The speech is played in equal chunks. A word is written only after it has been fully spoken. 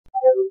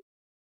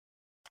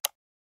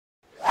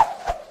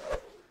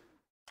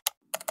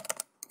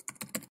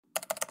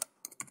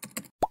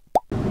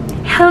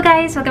Hello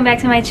guys, welcome back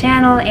to my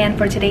channel, and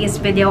for today's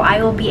video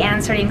I will be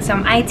answering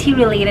some IT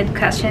related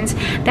questions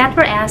that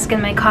were asked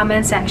in my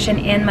comment section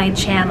in my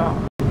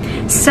channel.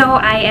 So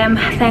I am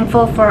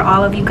thankful for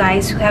all of you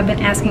guys who have been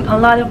asking a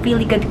lot of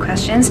really good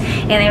questions,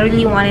 and I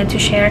really wanted to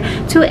share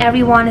to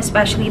everyone,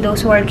 especially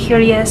those who are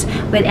curious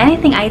with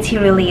anything IT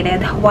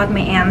related, what my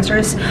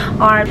answers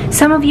are.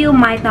 Some of you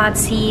might not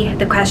see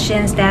the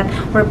questions that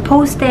were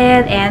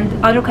posted, and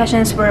other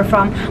questions were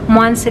from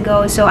months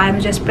ago, so I'm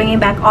just bringing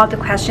back all the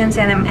questions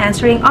and I'm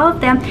answering all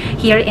of them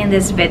here in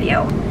this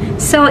video.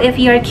 So if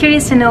you are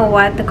curious to know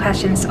what the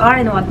questions are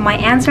and what my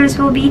answers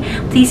will be,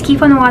 please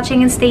keep on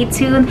watching and stay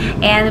tuned,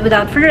 and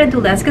without further ado,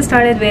 let's get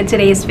started with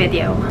today's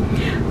video.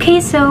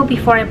 Okay, so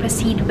before I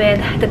proceed with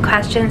the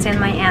questions and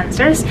my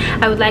answers,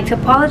 I would like to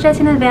apologize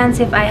in advance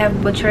if I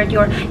have butchered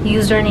your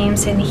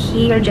usernames in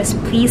here. Just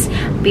please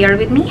bear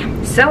with me.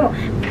 So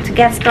to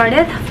get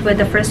started with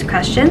the first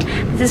question,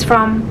 this is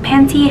from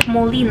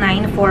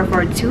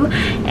PentyMolly9442,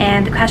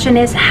 and the question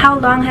is, how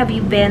long have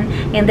you been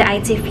in the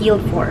IT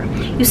field for?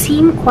 You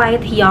seem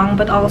quite young,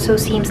 but also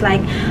seems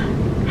like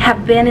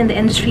have been in the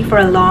industry for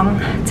a long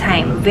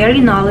time,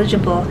 very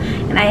knowledgeable,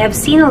 and I have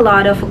seen a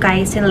lot of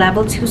guys in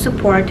level 2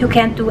 support who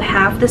can't do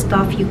half the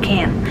stuff you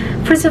can.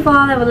 First of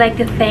all, I would like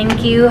to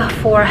thank you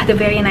for the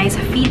very nice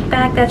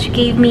feedback that you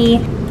gave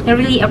me. I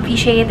really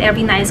appreciate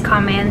every nice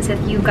comments that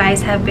you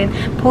guys have been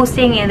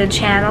posting in the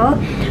channel.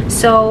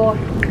 So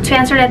to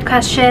answer that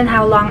question,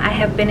 how long I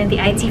have been in the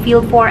IT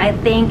field for, I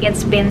think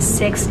it's been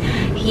 6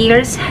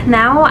 years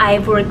now.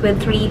 I've worked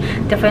with 3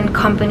 different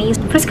companies.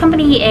 First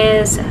company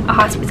is a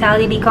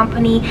hospitality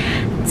company,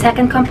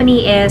 second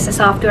company is a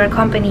software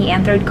company,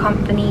 and third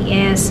company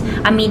is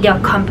a media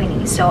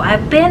company. So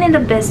I've been in the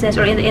business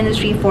or in the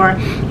industry for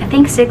I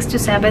think 6 to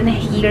 7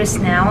 years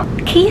now.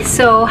 Okay,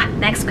 so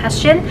next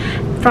question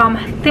from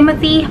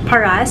Timothy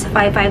Paras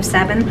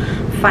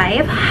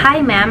 5575.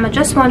 Hi ma'am,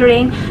 just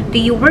wondering, do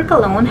you work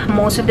alone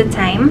most of the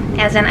time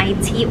as an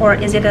IT, or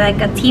is it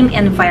like a team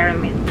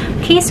environment?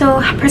 Okay,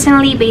 so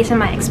personally, based on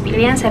my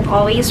experience, I've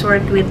always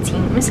worked with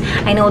teams.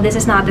 I know this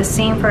is not the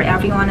same for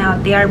everyone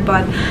out there,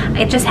 but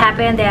it just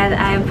happened that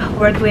I've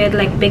worked with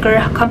like bigger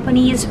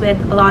companies with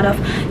a lot of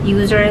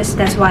users.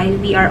 That's why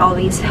we are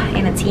always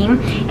in a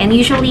team, and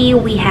usually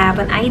we have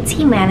an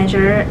IT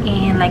manager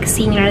and like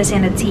seniors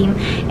in the team,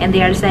 and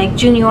there's like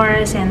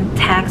juniors and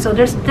tech, so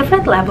there's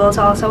different levels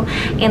also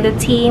in the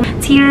team.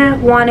 Tier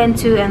 1 and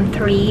 2 and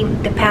 3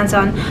 depends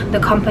on the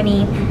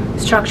company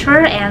structure,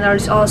 and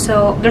there's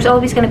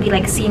always going to be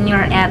like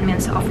senior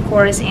admins, of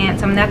course, and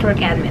some network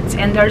admins,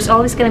 and there's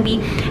always going to be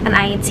an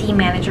IT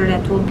manager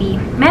that will be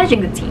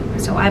managing the team.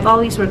 So I've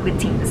always worked with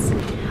teams.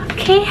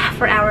 Okay,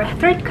 for our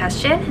third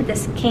question,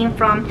 this came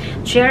from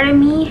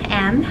Jeremy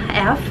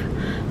NF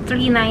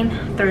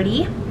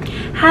 3930.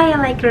 Hi, I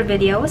like your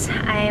videos.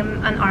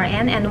 I'm an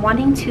RN and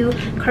wanting to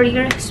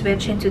career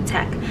switch into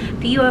tech.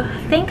 Do you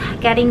think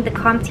getting the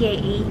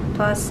CompTIA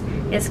A+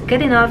 is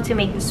good enough to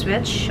make the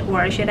switch,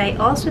 or should I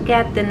also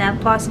get the Net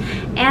Plus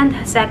and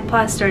Sec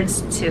Plus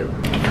certs too?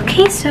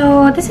 Okay,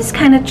 so this is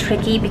kind of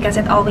tricky because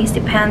it always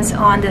depends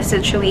on the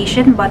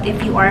situation, but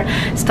if you are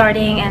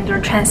starting and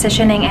you're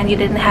transitioning and you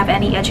didn't have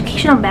any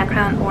educational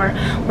background or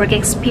work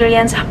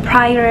experience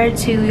prior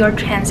to your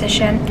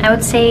transition, I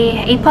would say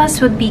A+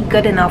 would be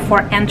good enough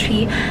for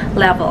entry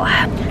level.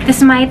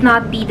 This might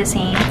not be the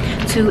same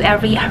to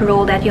every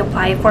role that you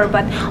apply for,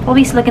 but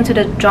always look into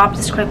the job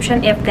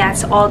description if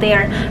that's all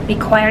they're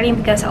requiring,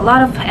 because a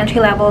lot of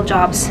entry-level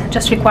jobs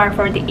just require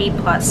for the A+.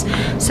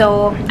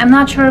 So I'm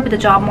not sure with the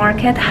job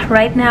market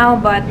right now,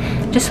 but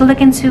just look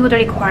into the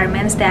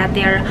requirements that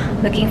they're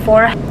looking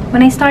for.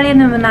 When I started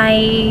and when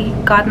I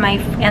got my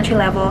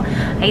entry-level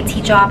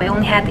IT job, I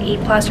only had the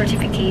A+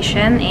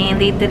 certification, and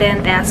they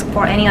didn't ask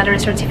for any other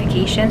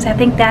certifications. I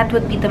think that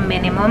would be the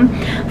minimum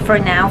for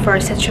now for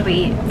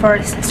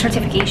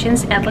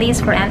certifications, at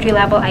least for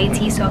entry-level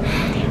IT. So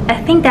I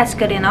think that's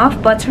good enough,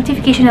 but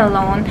certification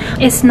alone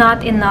is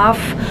not enough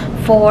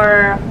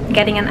for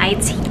getting an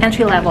IT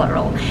entry-level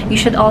role. You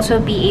should also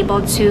be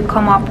able to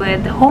come up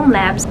with home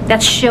labs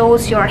that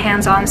shows your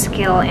hands-on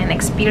skill and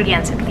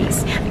experience, at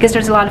least, because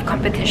there's a lot of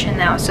competition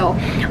now. So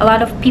a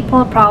lot of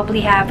people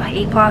probably have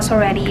A+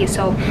 already,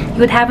 so you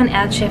would have an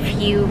edge if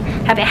you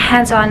have a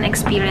hands-on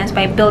experience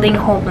by building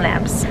home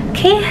labs.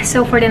 Okay,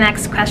 so for the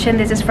next question,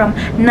 this is from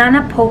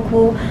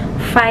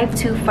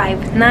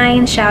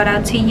Nanapoku5259. Shout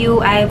out to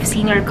you. I've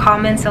seen your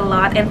comments a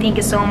lot, and thank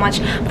you so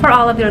much for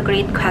all of your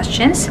great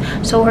questions.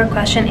 So her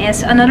question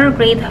is, another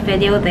great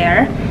video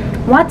there.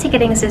 What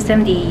ticketing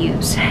system do you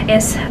use?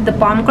 Is the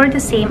BombGuard the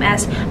same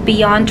as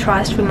Beyond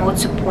Trust remote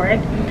support?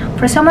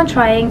 For someone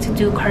trying to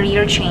do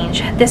career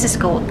change, this is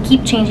gold.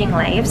 Keep changing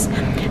lives.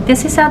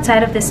 This is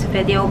outside of this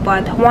video,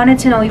 but wanted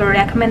to know your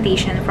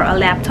recommendation for a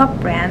laptop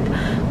brand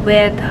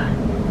with,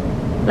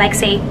 like,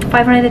 say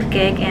 500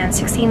 gig and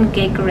 16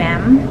 gig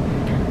RAM,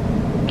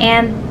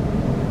 and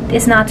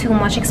is not too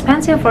much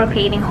expensive for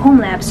creating home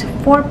labs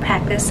for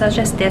practice such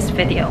as this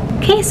video.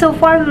 Okay, so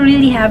far we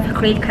really have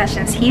great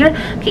questions here.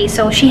 Okay,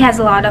 so she has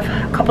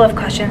a couple of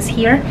questions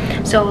here.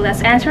 So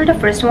let's answer the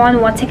first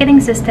one. What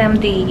ticketing system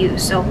do you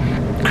use? So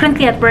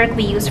currently at work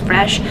we use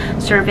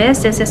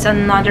FreshDesk. This is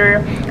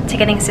another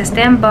ticketing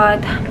system,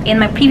 but in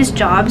my previous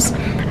jobs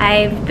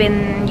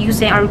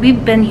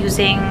we've been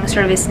using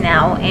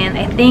ServiceNow, and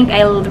I think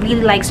I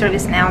really like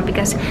ServiceNow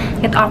because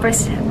it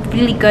offers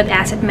really good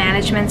asset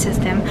management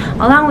system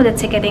along with the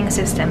ticketing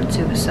system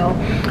too. So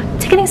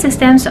ticketing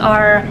systems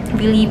are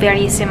really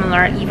very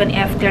similar, even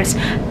if there's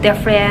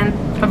different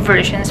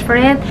versions for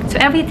it. So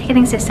every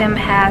ticketing system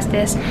has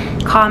this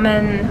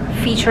common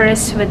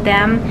features with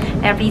them.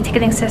 Every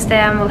ticketing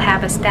system will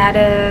have a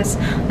status,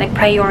 like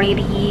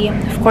priority,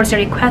 of course the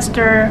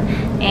requester,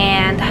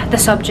 and the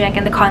subject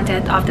and the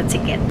content of the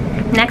ticket.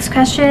 Next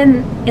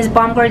question, is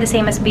BombGuard the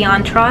same as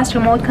Beyond Trust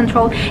Remote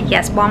Control?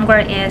 Yes,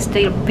 BombGuard is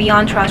the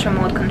Beyond Trust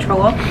Remote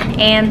Control,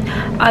 and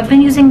I've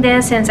been using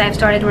this since I've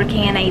started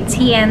working in IT,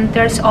 and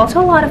there's also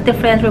a lot of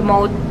different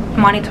remote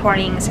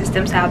monitoring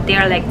systems out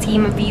there like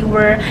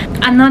TeamViewer.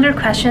 Another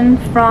question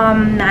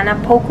from Nana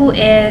Poku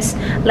is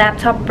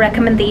laptop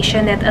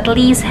recommendation that at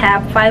least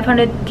have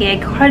 500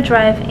 gig hard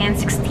drive and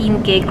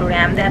 16 gig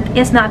RAM. That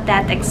is not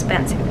that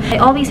expensive. I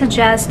always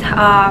suggest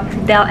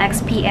Dell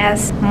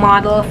XPS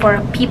model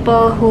for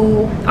people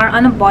who are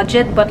on a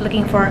budget but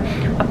looking for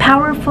a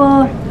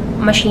powerful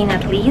machine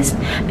at least,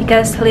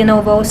 because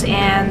Lenovo's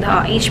and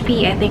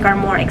HP I think are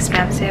more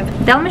expensive.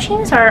 Dell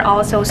machines are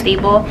also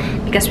stable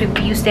because we've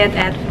used it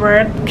at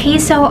work. Okay,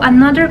 so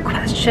another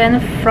question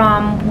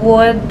from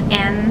Wood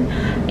and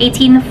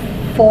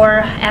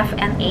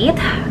 184FN8.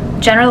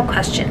 General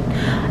question.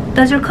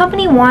 Does your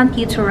company want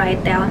you to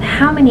write down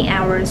how many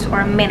hours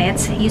or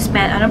minutes you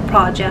spent on a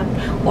project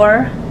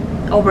or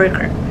a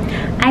worker?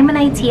 I'm an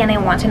IT and I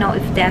want to know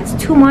if that's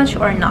too much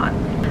or not.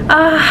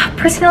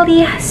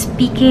 Personally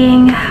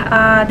speaking,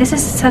 this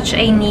is such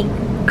a unique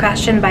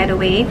question, by the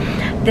way.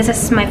 This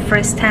is my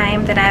first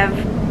time that I've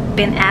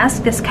been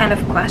asked this kind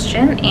of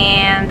question,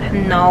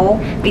 and no,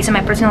 based on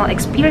my personal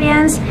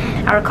experience,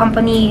 our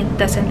company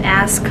doesn't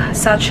ask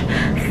such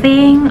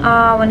thing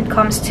when it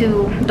comes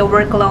to the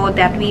workload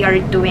that we are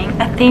doing.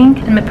 I think,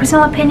 in my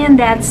personal opinion,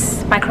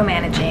 that's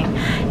micromanaging,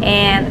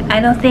 and I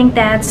don't think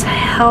that's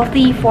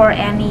healthy for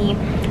any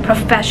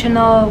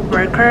professional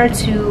worker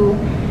to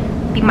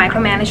be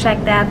micromanaged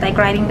like that, like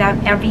writing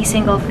down every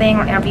single thing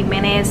or every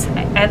minute.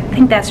 I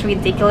think that's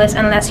ridiculous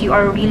unless you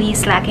are really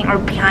slacking or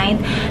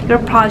behind your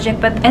project,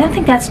 but I don't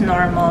think that's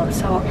normal.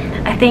 So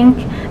I think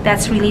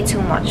that's really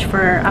too much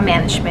for a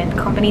management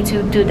company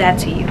to do that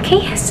to you.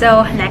 Okay,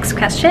 so next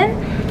question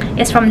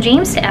is from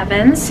James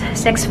Evans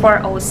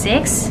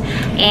 6406,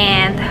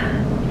 and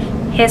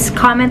his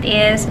comment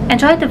is,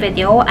 enjoyed the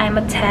video. I'm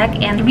a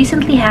tech and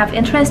recently have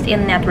interest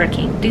in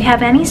networking. Do you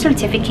have any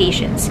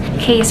certifications?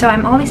 Okay, so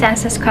I'm always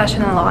asked this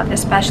question a lot,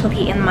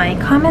 especially in my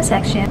comment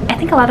section. I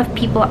think a lot of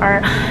people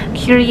are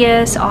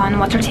curious on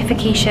what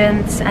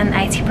certifications and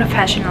IT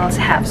professionals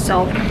have.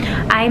 So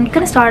I'm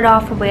gonna start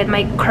off with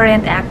my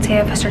current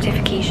active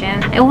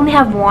certification. I only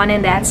have one,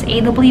 and that's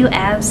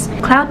AWS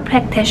Cloud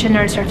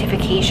Practitioner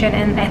certification,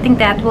 and I think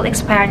that will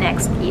expire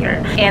next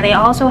year. And I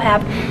also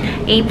have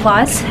A+,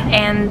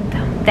 and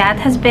that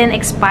has been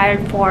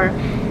expired for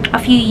a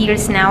few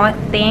years now. I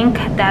think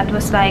that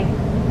was like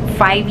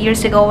 5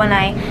 years ago when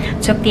I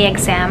took the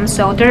exam.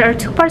 So there are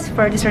two parts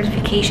for the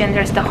certification.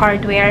 There's the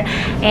hardware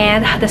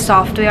and the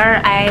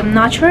software. I'm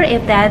not sure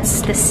if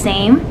that's the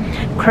same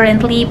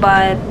currently,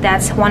 but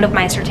that's one of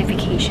my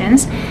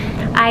certifications.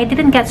 I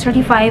didn't get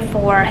certified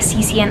for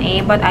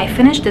CCNA, but I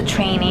finished the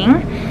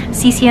training.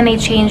 CCNA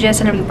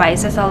changes and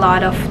revises a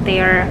lot of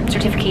their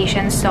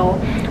certifications, so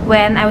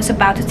when I was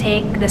about to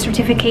take the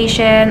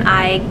certification,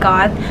 I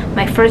got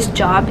my first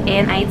job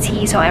in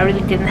IT, so I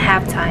really didn't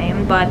have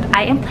time. But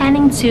I am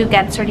planning to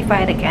get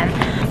certified again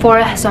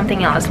for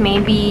something else,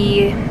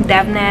 maybe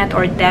DevNet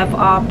or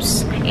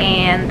DevOps,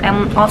 and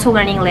I'm also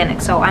learning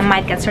Linux, so I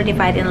might get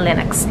certified in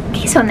Linux.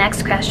 Okay, so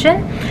next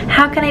question,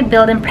 how can I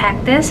build and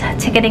practice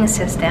ticketing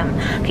system?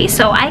 Okay,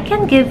 so I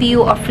can give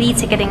you a free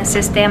ticketing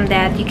system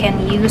that you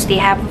can use. They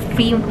have a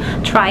free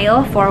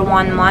trial for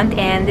 1 month,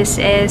 and this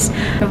is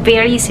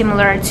very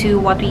similar to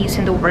what we use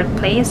in the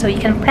workplace. So you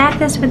can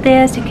practice with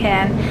this. You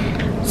can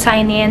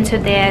sign in to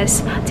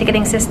this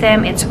ticketing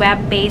system. It's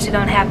web-based, you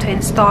don't have to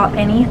install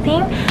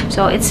anything,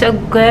 so it's a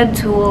good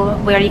tool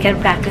where you can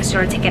practice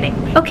your ticketing.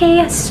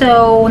 Okay,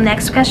 so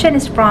next question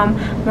is from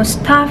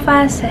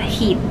Mustafa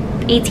Sahid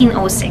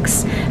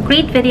 1806.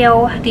 Great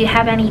video. Do you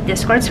have any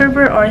Discord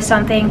server or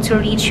something to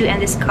reach you and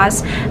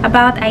discuss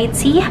about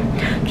IT?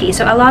 Okay,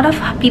 so a lot of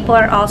people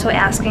are also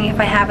asking if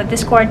I have a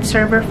Discord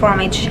server for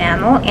my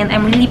channel, and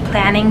I'm really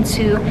planning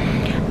to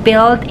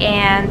build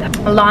and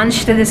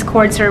launch the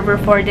Discord server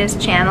for this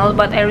channel,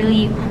 but I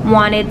really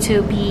want it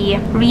to be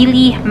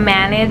really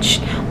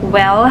managed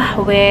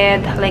well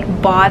with like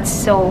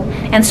bots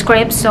and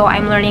scripts, so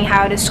I'm learning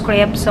how to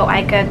script so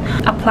I could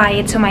apply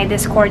it to my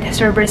Discord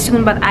server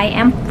soon. But I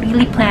am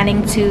really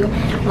planning to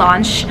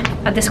launch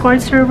a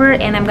Discord server,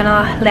 and I'm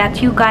gonna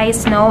let you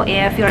guys know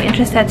if you're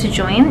interested to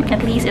join.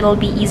 At least it'll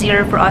be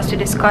easier for us to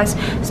discuss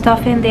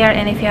stuff in there,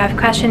 and if you have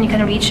questions, you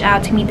can reach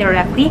out to me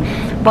directly.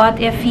 But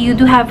if you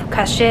do have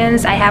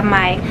questions, I have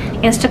my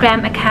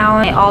Instagram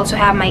account. I also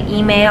have my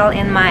email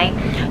and my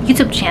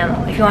YouTube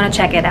channel if you want to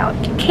check it out.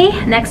 Okay,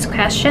 next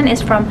question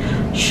is from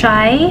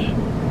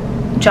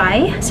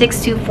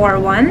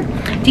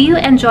Jai6241. Do you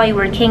enjoy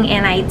working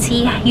in IT?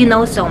 You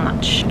know so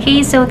much.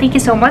 Okay, so thank you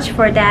so much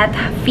for that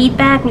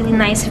feedback, really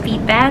nice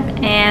feedback.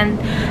 And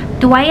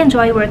do I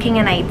enjoy working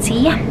in IT?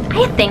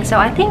 I think so.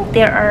 I think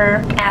there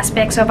are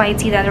aspects of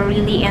IT that I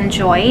really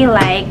enjoy,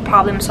 like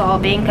problem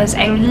solving, because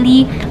I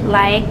really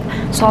like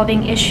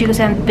solving issues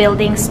and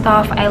building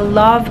stuff. I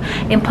love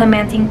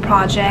implementing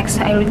projects.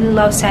 I really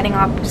love setting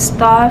up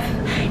stuff,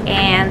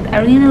 and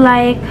I really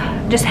like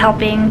just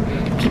helping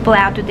people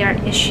out with their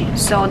issues.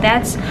 So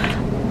that's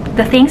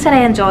the things that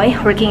I enjoy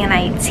working in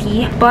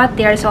IT. But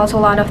there's also a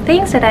lot of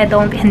things that I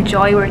don't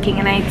enjoy working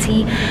in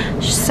IT,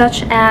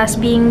 such as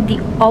being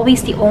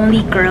always the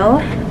only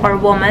girl or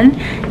woman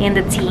in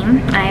the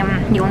team.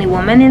 I'm the only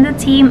woman in the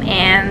team,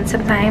 and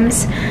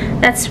sometimes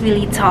that's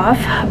really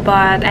tough,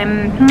 but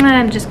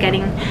I'm just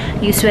getting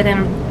used to it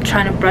and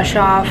trying to brush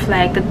off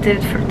like the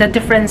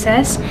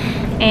differences.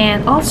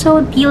 And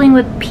also dealing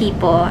with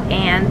people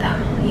and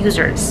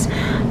users,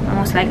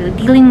 most likely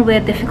dealing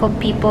with difficult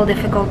people,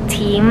 difficult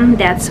team.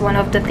 That's one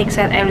of the things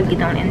that I really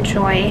don't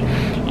enjoy.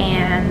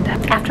 And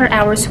after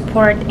hour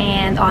support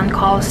and on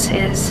calls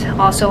is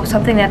also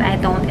something that I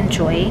don't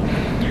enjoy.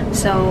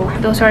 So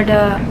those are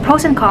the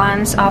pros and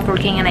cons of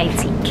working in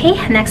IT. Okay,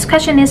 next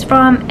question is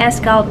from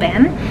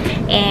Esgalben,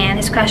 and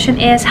his question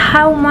is,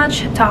 how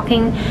much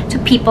talking to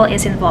people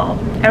is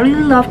involved? I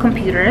really love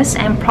computers.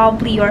 I'm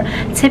probably your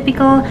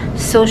typical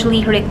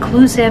socially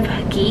reclusive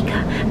geek.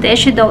 The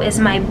issue though is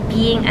my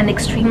being an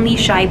extremely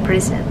shy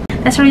person.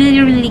 That's a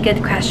really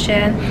good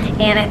question,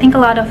 and I think a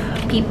lot of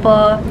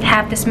people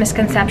have this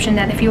misconception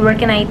that if you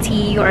work in IT,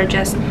 you are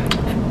just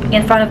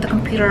in front of the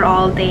computer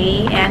all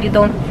day and you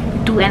don't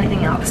do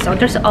anything else. So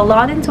there's a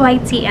lot into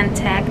IT and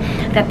tech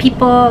that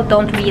people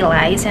don't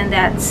realize, and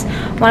that's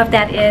one of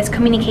that is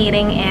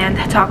communicating and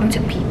talking to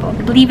people.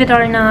 Believe it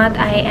or not,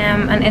 I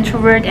am an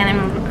introvert and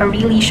I'm a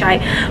really shy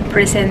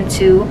person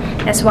too.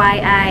 That's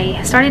why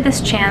I started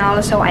this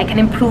channel, so I can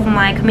improve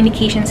my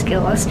communication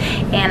skills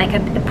and I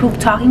can improve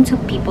talking to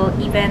people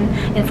even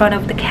in front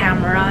of the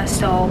camera.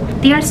 So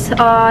there's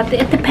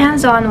it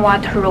depends on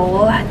what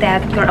role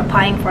that you're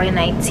applying for in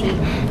IT,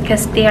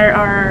 because there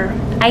are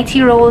IT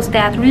roles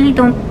that really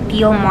don't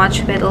deal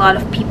much with a lot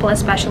of people,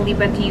 especially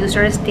with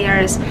users.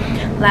 There's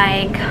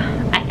like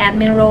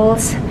admin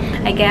roles,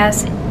 I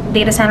guess,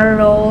 data center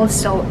roles.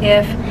 So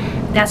if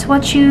that's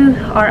what you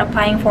are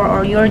applying for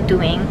or you're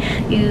doing,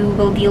 you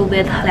will deal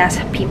with less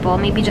people,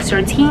 maybe just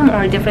your team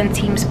or different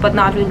teams, but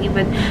not really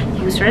with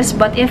users.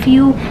 But if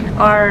you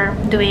are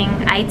doing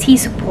IT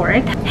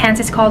support, hence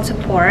it's called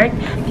support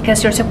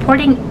because you're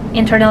supporting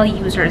internal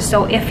users.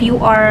 So if you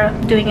are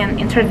doing an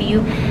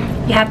interview,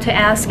 you have to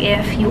ask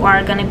if you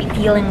are going to be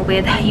dealing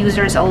with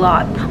users a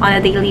lot on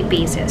a daily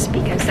basis,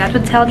 because that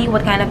would tell you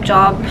what kind of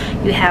job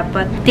you have.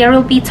 But there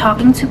will be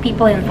talking to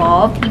people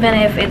involved, even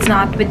if it's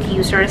not with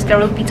users. There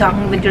will be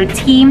talking with your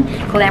team,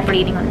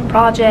 collaborating on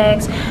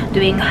projects,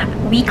 doing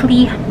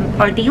weekly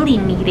or daily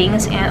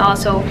meetings, and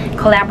also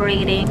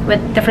collaborating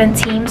with different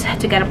teams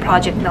to get a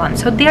project done.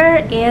 So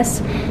there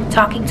is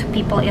talking to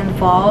people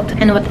involved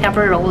in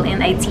whatever role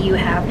in IT you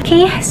have.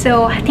 Okay,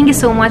 so thank you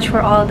so much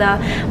for all the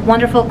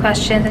wonderful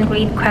questions and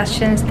great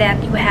questions that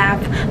you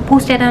have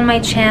posted on my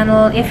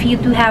channel. If you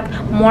do have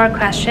more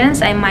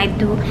questions, I might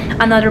do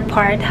another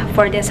part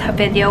for this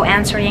video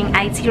answering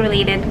IT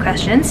related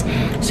questions.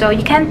 So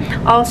you can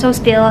also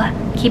still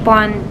keep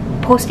on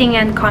posting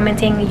and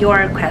commenting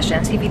your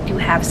questions if you do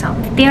have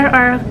some. If there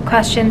are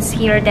questions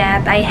here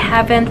that I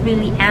haven't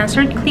really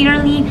answered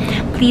clearly,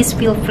 please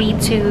feel free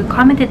to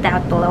comment it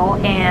down below.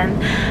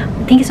 And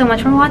thank you so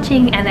much for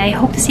watching, and I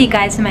hope to see you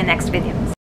guys in my next video.